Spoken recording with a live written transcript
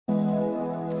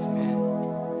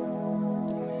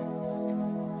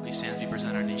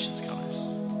represent our nation's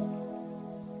colors.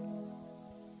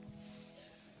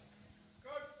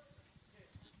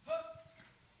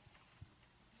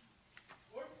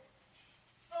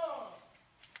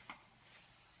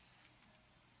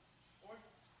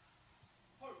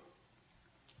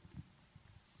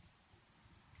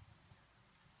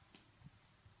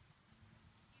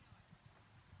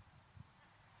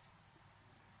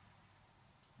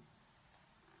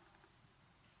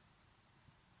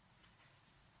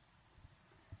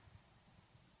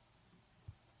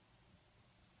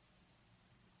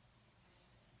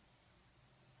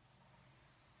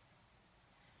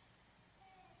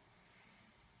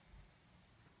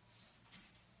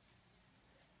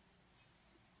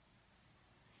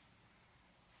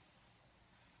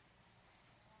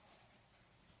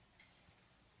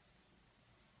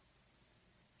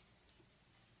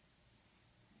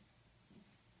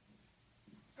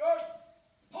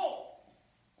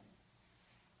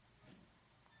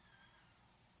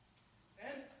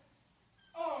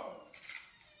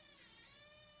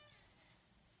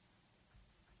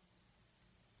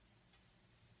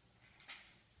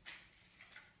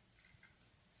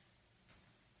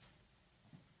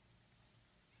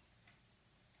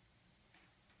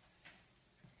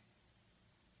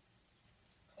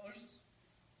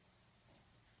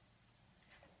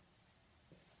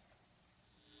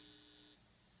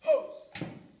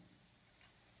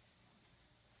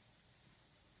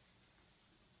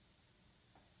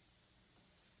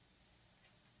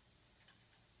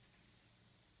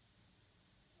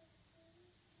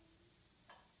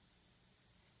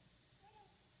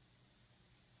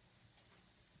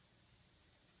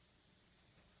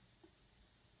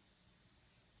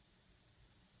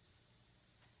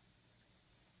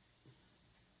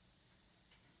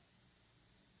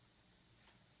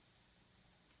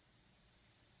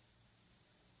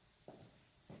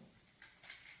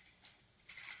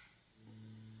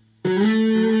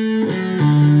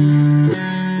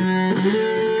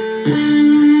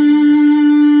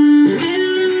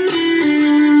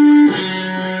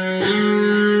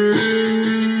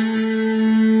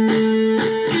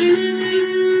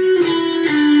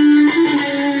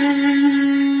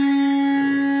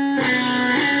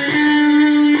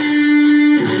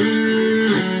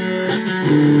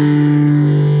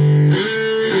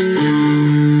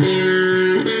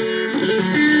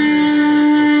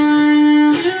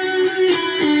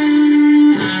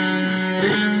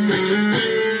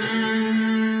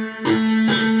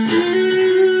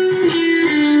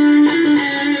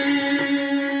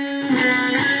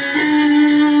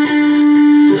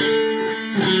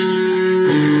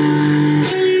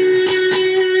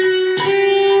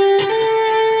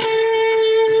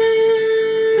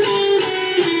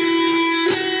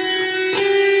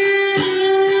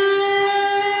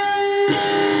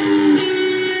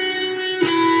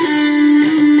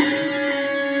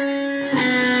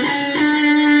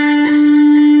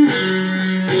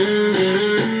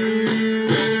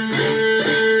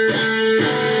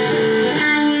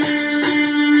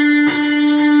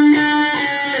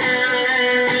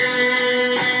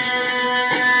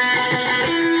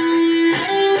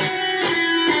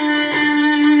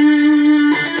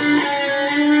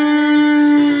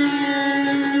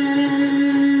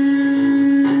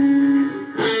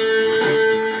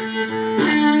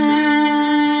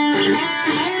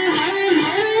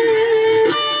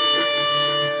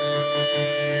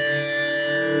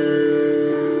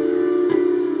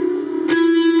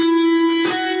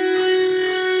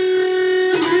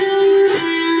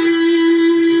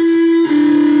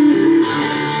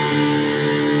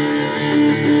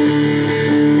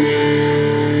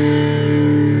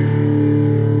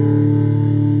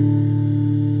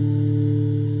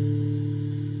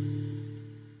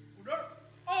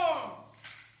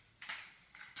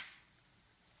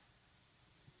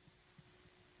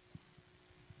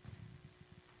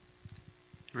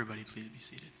 Everybody, please be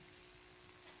seated.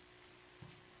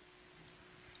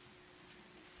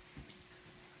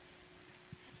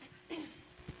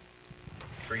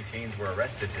 Three teens were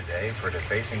arrested today for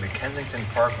defacing the Kensington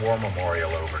Park War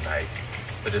Memorial overnight.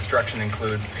 The destruction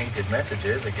includes painted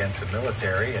messages against the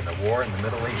military and the war in the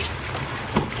Middle East.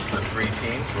 The three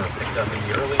teens were picked up in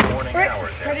the early morning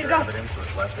hours after evidence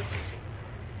was left at the scene.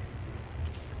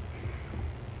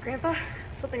 Grandpa,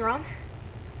 something wrong?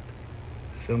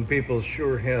 Some people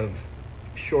sure have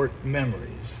short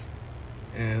memories,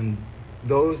 and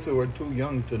those who are too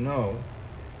young to know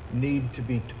need to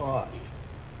be taught.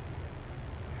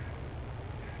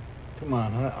 Come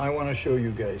on, I want to show you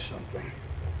guys something.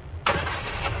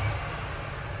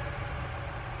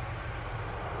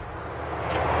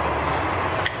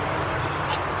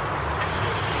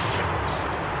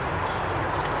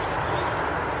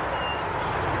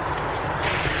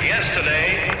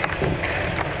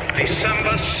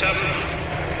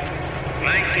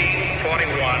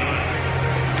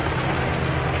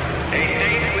 a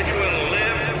date which will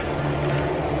live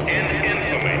in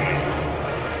infamy.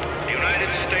 The United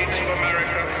States of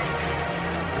America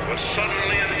was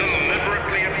suddenly and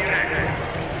deliberately attacked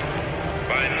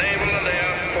by naval and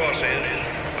air forces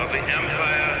of the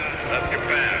Empire of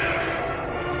Japan.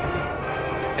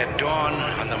 At dawn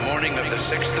on the morning of the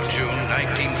 6th of June,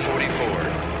 1944,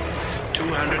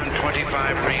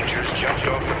 225 Rangers jumped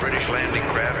off the British landing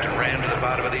craft and ran to the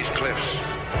bottom of these cliffs.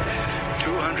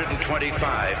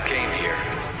 225 came here.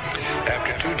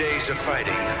 After 2 days of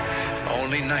fighting,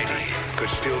 only 90 could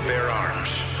still bear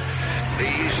arms.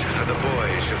 These are the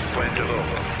boys of Puente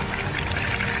Lobo.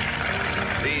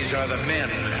 These are the men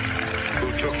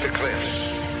who took the cliffs.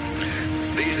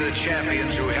 These are the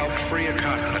champions who helped free a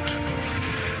continent.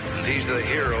 These are the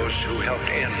heroes who helped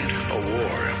end a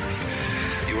war.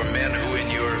 You are men who in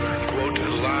your, quote,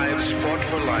 lives fought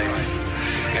for life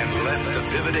and left the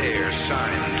vivid air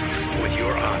signed with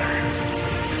your honor.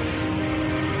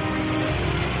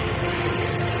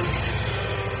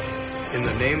 In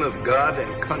the name of God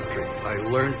and country, I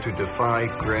learned to defy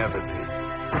gravity.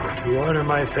 To honor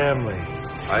my family,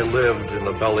 I lived in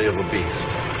the belly of a beast.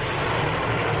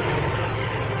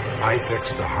 I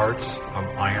fixed the hearts of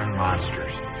iron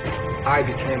monsters. I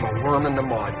became a worm in the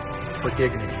mud for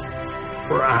dignity,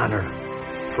 for honor,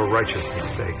 for righteousness'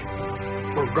 sake,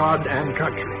 for God and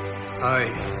country.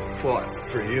 I fought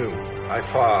for you. I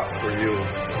fought for you.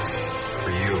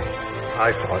 For you.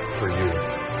 I fought for you.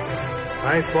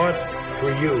 I fought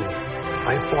for you.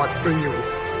 I fought for you.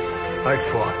 I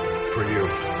fought for you.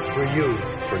 For you.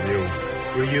 For you.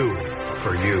 For you.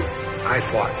 For you. I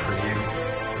fought for you.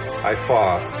 I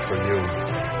fought for you.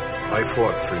 I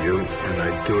fought for you, and I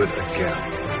do it again.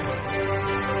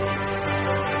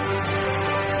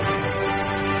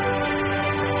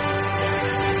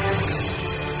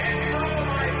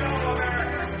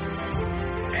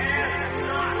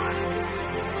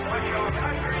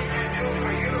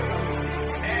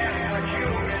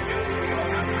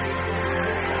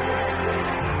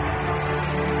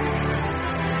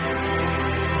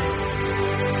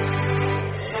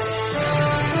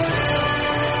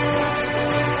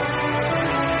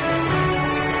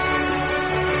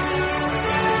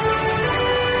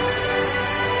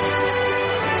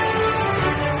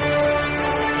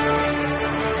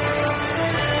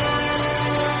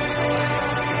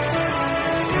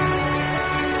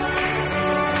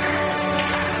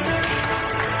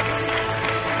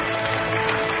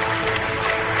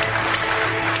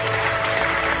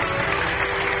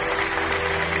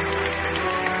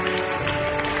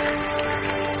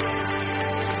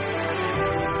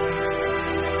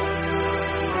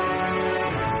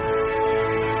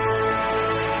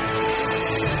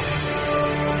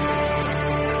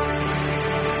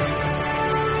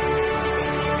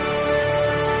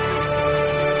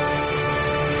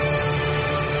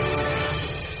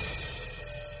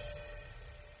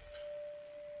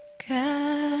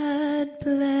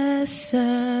 bless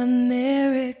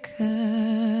America,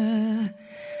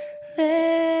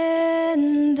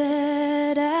 land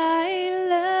that I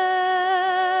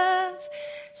love.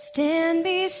 Stand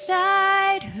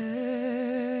beside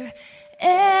her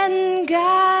and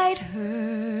guide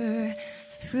her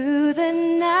through the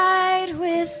night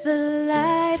with the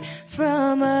light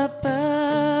from above.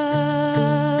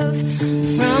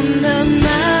 From the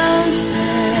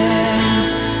mountains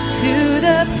to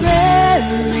the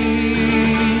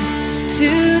prairies,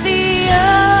 to the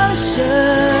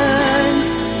oceans,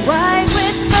 wide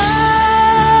with foam.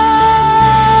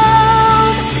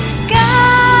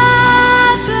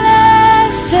 God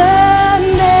bless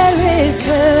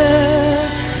America,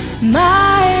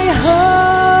 my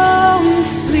home,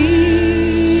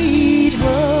 sweet home.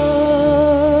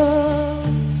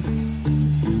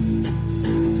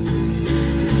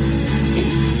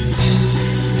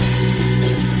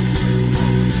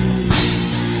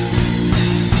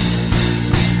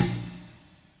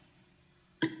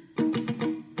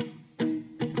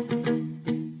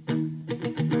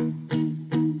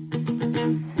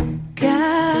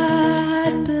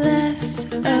 God bless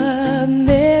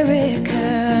America,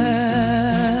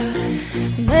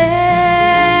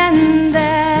 land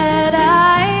that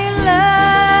I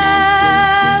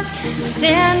love.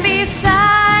 Stand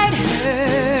beside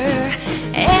her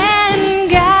and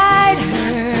guide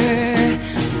her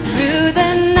through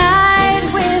the night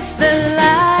with the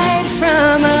light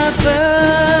from above.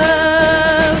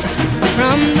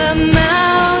 From the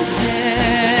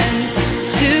mountains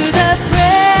to the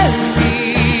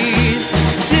prairies,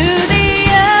 to the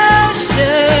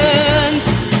oceans,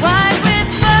 wide with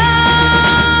foam.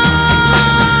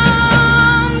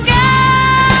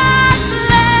 God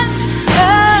bless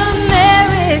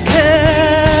America,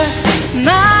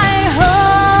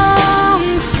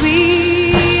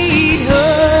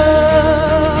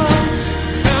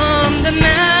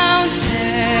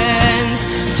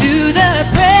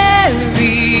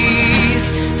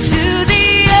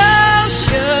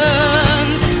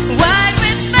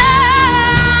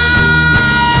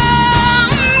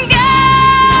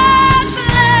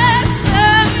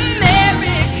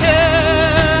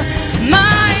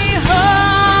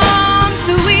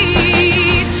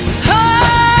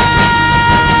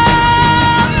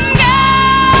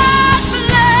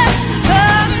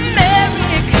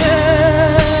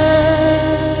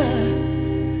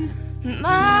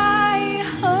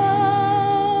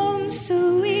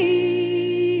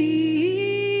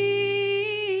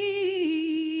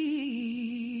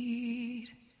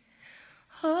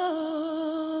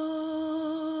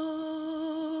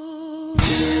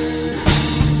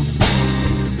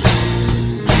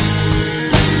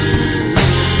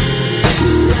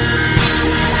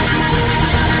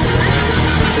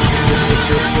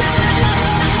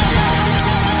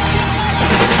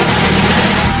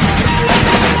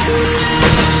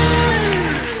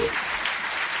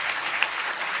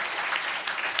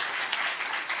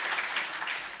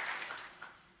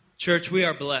 Church, we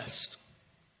are blessed.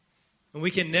 And we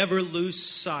can never lose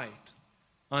sight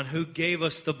on who gave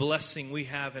us the blessing we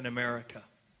have in America.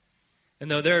 And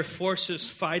though there are forces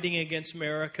fighting against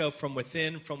America from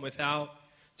within, from without,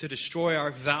 to destroy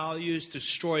our values,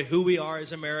 destroy who we are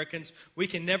as Americans, we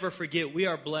can never forget we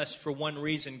are blessed for one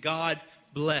reason. God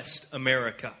blessed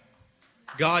America.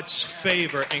 God's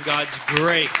favor and God's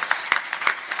grace.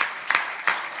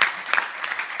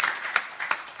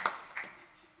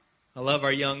 I love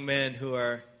our young men who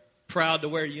are proud to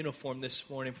wear a uniform this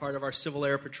morning, part of our Civil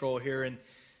Air Patrol here in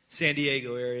San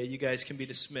Diego area. You guys can be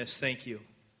dismissed. Thank you.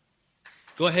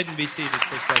 Go ahead and be seated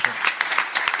for a second.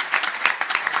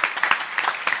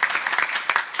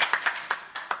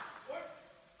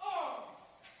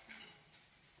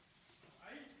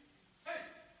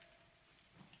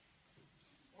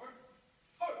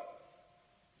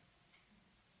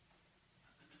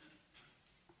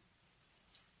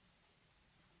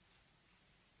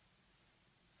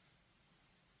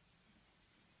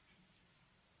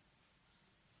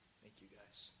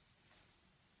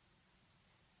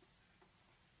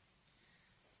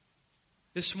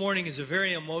 This morning is a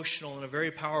very emotional and a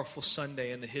very powerful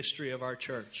Sunday in the history of our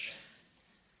church.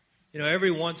 You know,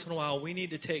 every once in a while we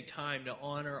need to take time to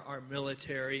honor our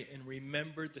military and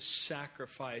remember the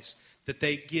sacrifice that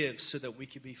they give so that we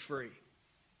can be free.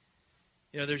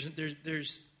 You know,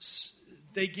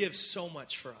 they give so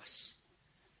much for us.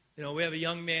 You know, we have a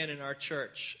young man in our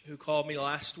church who called me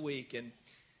last week and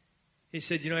he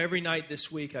said, you know, every night this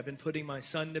week I've been putting my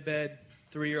son to bed,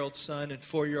 3-year-old son and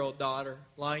 4-year-old daughter,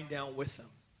 lying down with them.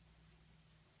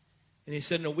 And he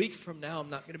said, in a week from now, I'm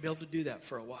not going to be able to do that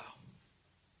for a while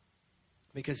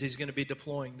because he's going to be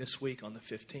deploying this week on the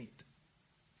 15th.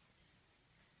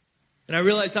 And I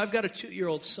realized I've got a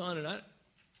 2-year-old son, and I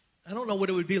don't know what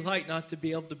it would be like not to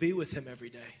be able to be with him every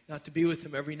day, not to be with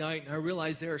him every night. And I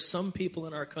realized there are some people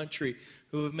in our country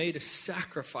who have made a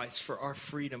sacrifice for our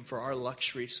freedom, for our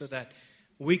luxury, so that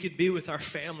we could be with our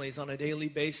families on a daily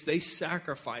basis. They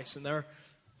sacrifice, and they're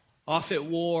off at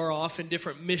war, off in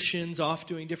different missions, off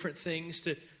doing different things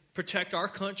to protect our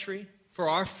country, for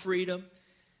our freedom,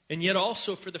 and yet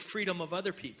also for the freedom of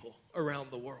other people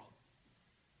around the world.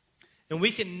 And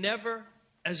we can never,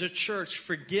 as a church,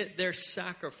 forget their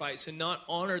sacrifice and not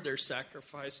honor their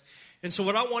sacrifice. And so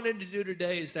what I wanted to do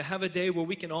today is to have a day where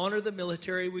we can honor the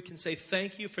military. We can say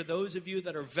thank you for those of you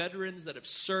that are veterans, that have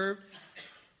served.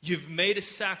 You've made a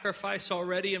sacrifice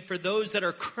already. And for those that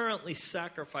are currently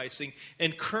sacrificing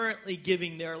and currently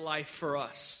giving their life for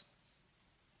us.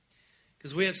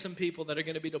 Because we have some people that are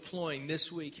going to be deploying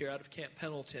this week here out of Camp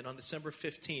Pendleton on December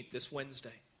 15th, this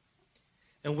Wednesday.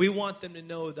 And we want them to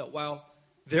know that while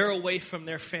they're away from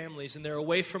their families and they're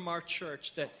away from our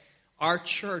church, that our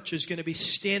church is going to be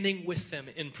standing with them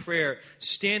in prayer,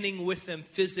 standing with them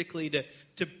physically to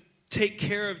take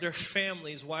care of their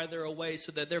families while they're away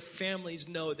so that their families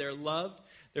know they're loved,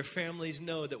 their families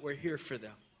know that we're here for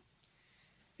them.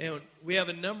 And we have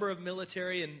a number of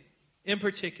military, and in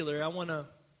particular, I want to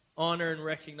honor and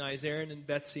recognize Aaron and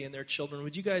Betsy and their children.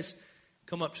 Would you guys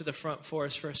come up to the front for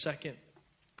us for a second?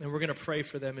 And we're going to pray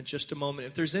for them in just a moment.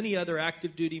 If there's any other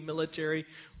active duty military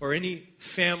or any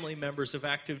family members of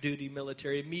active duty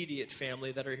military, immediate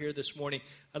family that are here this morning,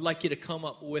 I'd like you to come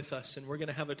up with us. And we're going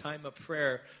to have a time of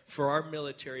prayer for our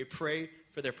military. Pray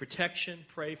for their protection.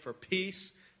 Pray for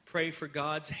peace. Pray for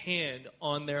God's hand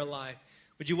on their life.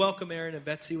 Would you welcome Aaron and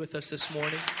Betsy with us this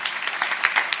morning?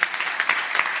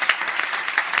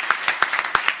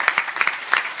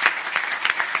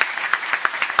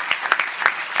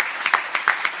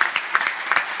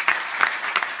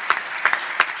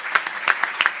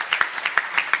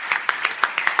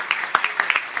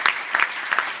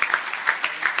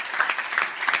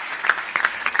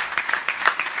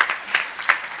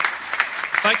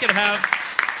 If I could have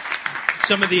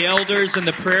some of the elders and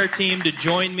the prayer team to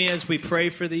join me as we pray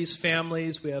for these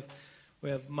families. We have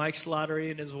Mike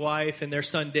Slattery and his wife, and their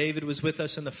son David was with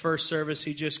us in the first service.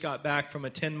 He just got back from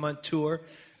a 10-month tour.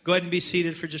 Go ahead and be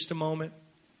seated for just a moment.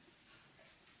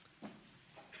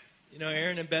 You know,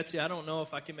 Aaron and Betsy, I don't know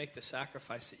if I can make the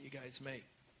sacrifice that you guys make.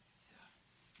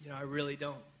 You know, I really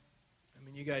don't. I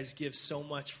mean, you guys give so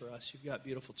much for us. You've got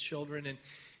beautiful children, and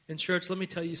in church, let me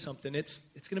tell you something. It's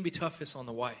going to be toughest on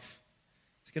the wife.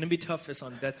 It's going to be toughest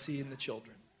on Betsy and the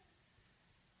children.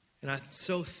 And I'm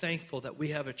so thankful that we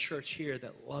have a church here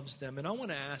that loves them. And I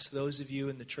want to ask those of you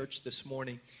in the church this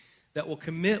morning that will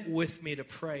commit with me to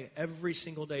pray every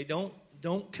single day. Don't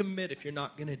commit if you're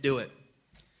not going to do it.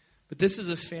 But this is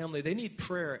a family. They need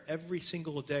prayer every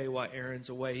single day while Aaron's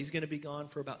away. He's going to be gone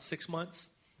for about 6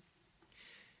 months.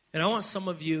 And I want some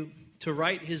of you to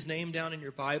write his name down in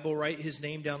your Bible, write his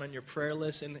name down on your prayer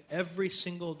list, and every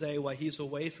single day while he's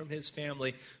away from his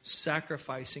family,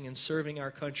 sacrificing and serving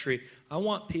our country, I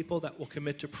want people that will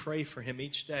commit to pray for him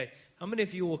each day. How many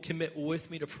of you will commit with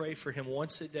me to pray for him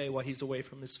once a day while he's away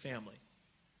from his family?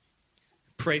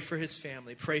 Pray for his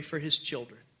family. Pray for his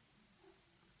children.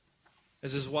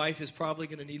 As his wife is probably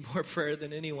going to need more prayer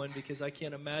than anyone, because I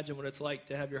can't imagine what it's like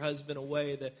to have your husband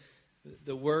away,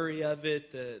 the worry of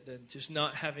it, the just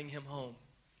not having him home.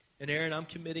 And Aaron, I'm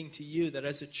committing to you that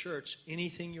as a church,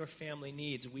 anything your family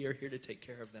needs, we are here to take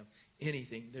care of them.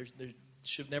 Anything. There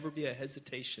should never be a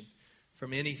hesitation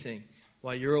from anything.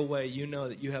 While you're away, you know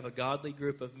that you have a godly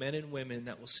group of men and women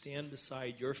that will stand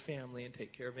beside your family and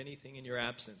take care of anything in your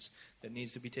absence that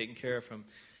needs to be taken care of, from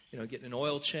getting an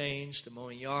oil change to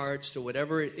mowing yards to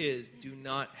whatever it is. Do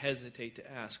not hesitate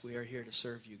to ask. We are here to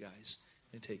serve you guys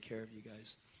and take care of you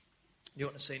guys. You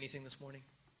want to say anything this morning?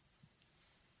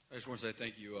 I just want to say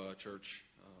thank you, church,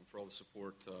 for all the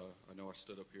support. I know I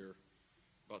stood up here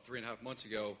about 3.5 months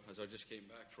ago as I just came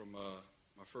back from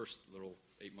my first little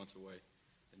 8 months away,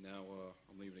 and now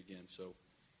I'm leaving again. So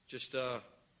just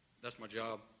that's my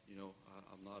job.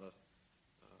 I'm not a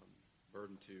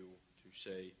burden to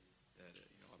say that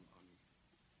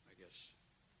I guess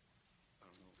I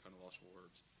don't know, kind of lost for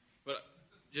words, but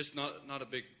just not a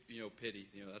big pity.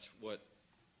 That's what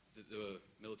the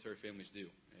military families do,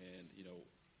 and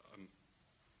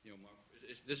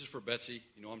this is for Betsy.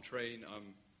 I'm trained.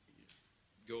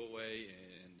 Go away,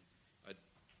 and I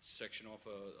section off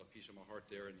a piece of my heart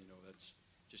there, and that's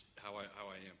just how I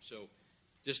am. So,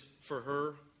 just for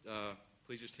her,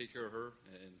 please just take care of her,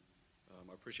 and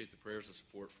I appreciate the prayers and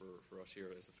support for us here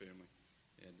as a family,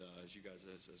 and as you guys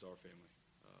as our family.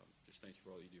 Just thank you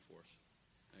for all you do for us.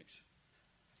 Thanks.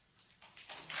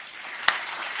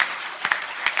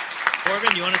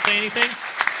 Corbin, you want to say anything?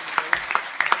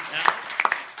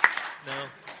 No.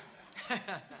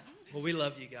 Well, we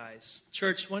love you guys.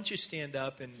 Church, why don't you stand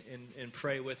up and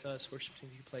pray with us? Worship team,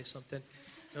 you can play something.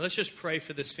 Now let's just pray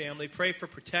for this family. Pray for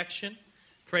protection.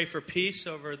 Pray for peace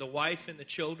over the wife and the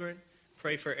children.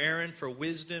 Pray for Aaron for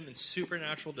wisdom and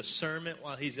supernatural discernment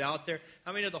while he's out there.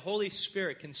 How many of the Holy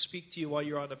Spirit can speak to you while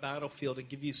you're on the battlefield and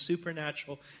give you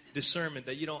supernatural discernment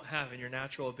that you don't have in your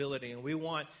natural ability? And we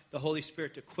want the Holy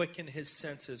Spirit to quicken his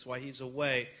senses while he's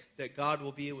away, that God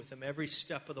will be with him every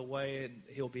step of the way, and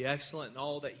he'll be excellent in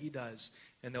all that he does.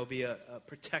 And there'll be a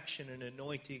protection and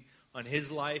anointing on his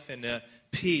life, and a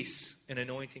peace and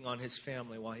anointing on his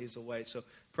family while he's away. So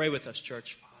pray with us,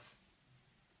 church.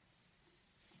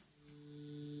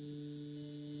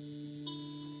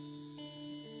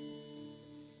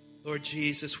 Lord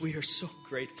Jesus, we are so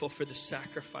grateful for the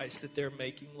sacrifice that they're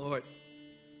making, Lord.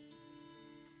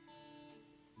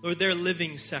 Lord, they're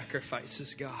living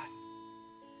sacrifices, God.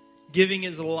 Giving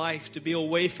his life to be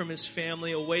away from his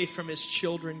family, away from his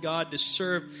children, God, to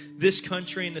serve this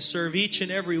country and to serve each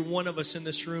and every one of us in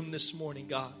this room this morning,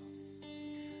 God.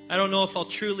 I don't know if I'll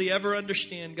truly ever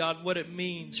understand, God, what it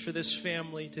means for this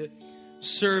family to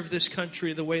serve this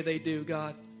country the way they do,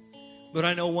 God. But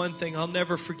I know one thing, I'll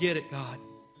never forget it, God.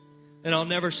 And I'll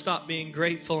never stop being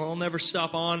grateful. I'll never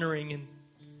stop honoring and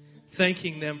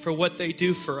thanking them for what they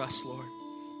do for us, Lord.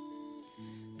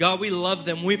 God, we love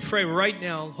them. We pray right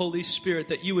now, Holy Spirit,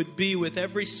 that you would be with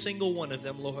every single one of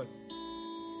them, Lord.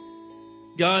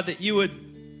 God, that you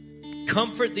would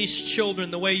comfort these children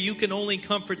the way you can only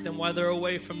comfort them while they're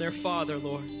away from their father,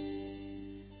 Lord.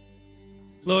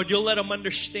 Lord, you'll let them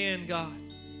understand, God,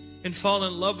 and fall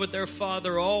in love with their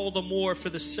father all the more for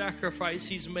the sacrifice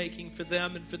he's making for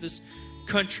them and for this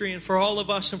country and for all of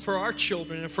us and for our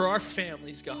children and for our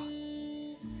families, God.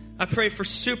 I pray for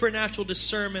supernatural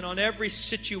discernment on every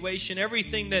situation,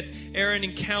 everything that Aaron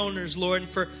encounters, Lord,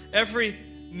 and for every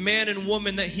man and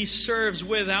woman that he serves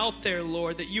with out there,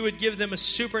 Lord, that you would give them a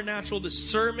supernatural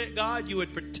discernment, God. You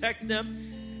would protect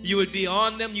them. You would be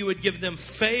on them. You would give them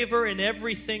favor in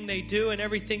everything they do and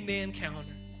everything they encounter.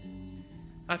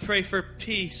 I pray for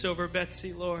peace over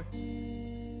Betsy, Lord.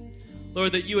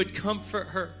 Lord, that you would comfort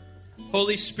her.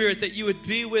 Holy Spirit, that you would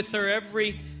be with her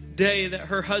every day that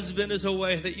her husband is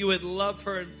away, that you would love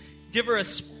her and give her a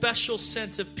special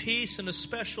sense of peace and a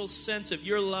special sense of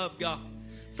your love, God,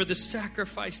 for the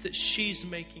sacrifice that she's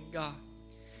making, God.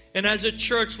 And as a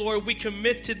church, Lord, we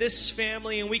commit to this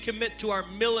family and we commit to our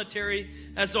military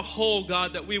as a whole,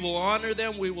 God, that we will honor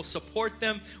them, we will support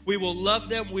them, we will love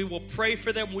them, we will pray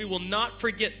for them, we will not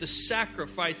forget the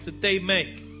sacrifice that they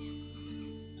make.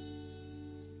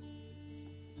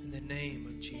 In the name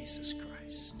of Jesus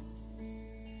Christ.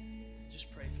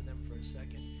 Just pray for them for a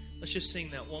second. Let's just sing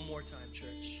that one more time,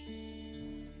 church.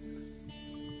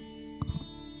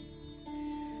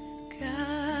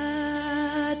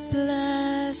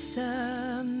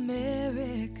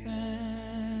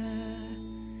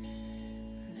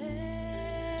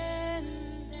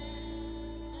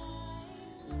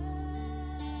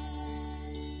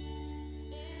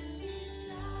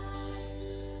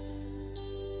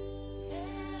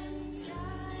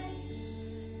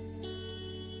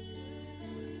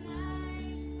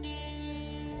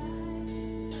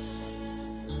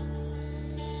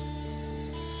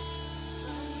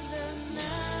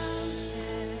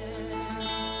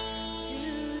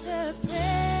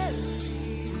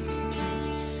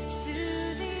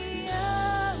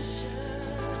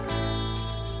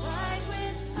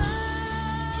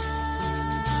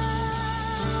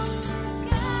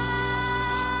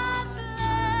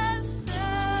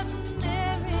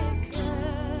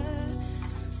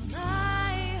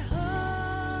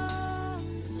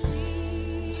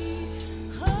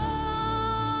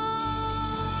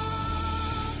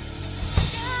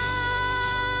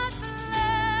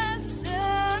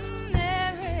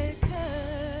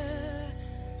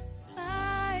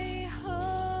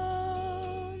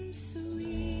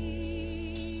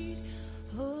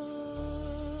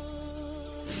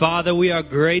 Father, we are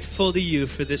grateful to you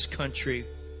for this country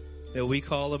that we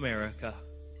call America.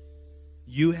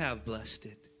 You have blessed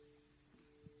it.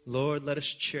 Lord, let us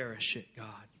cherish it, God.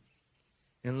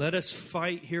 And let us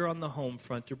fight here on the home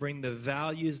front to bring the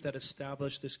values that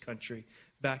establish this country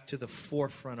back to the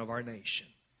forefront of our nation.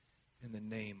 In the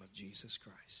name of Jesus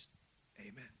Christ.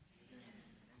 Amen.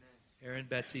 Aaron,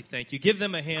 Betsy, thank you. Give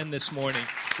them a hand this morning.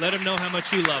 Let them know how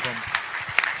much you love them.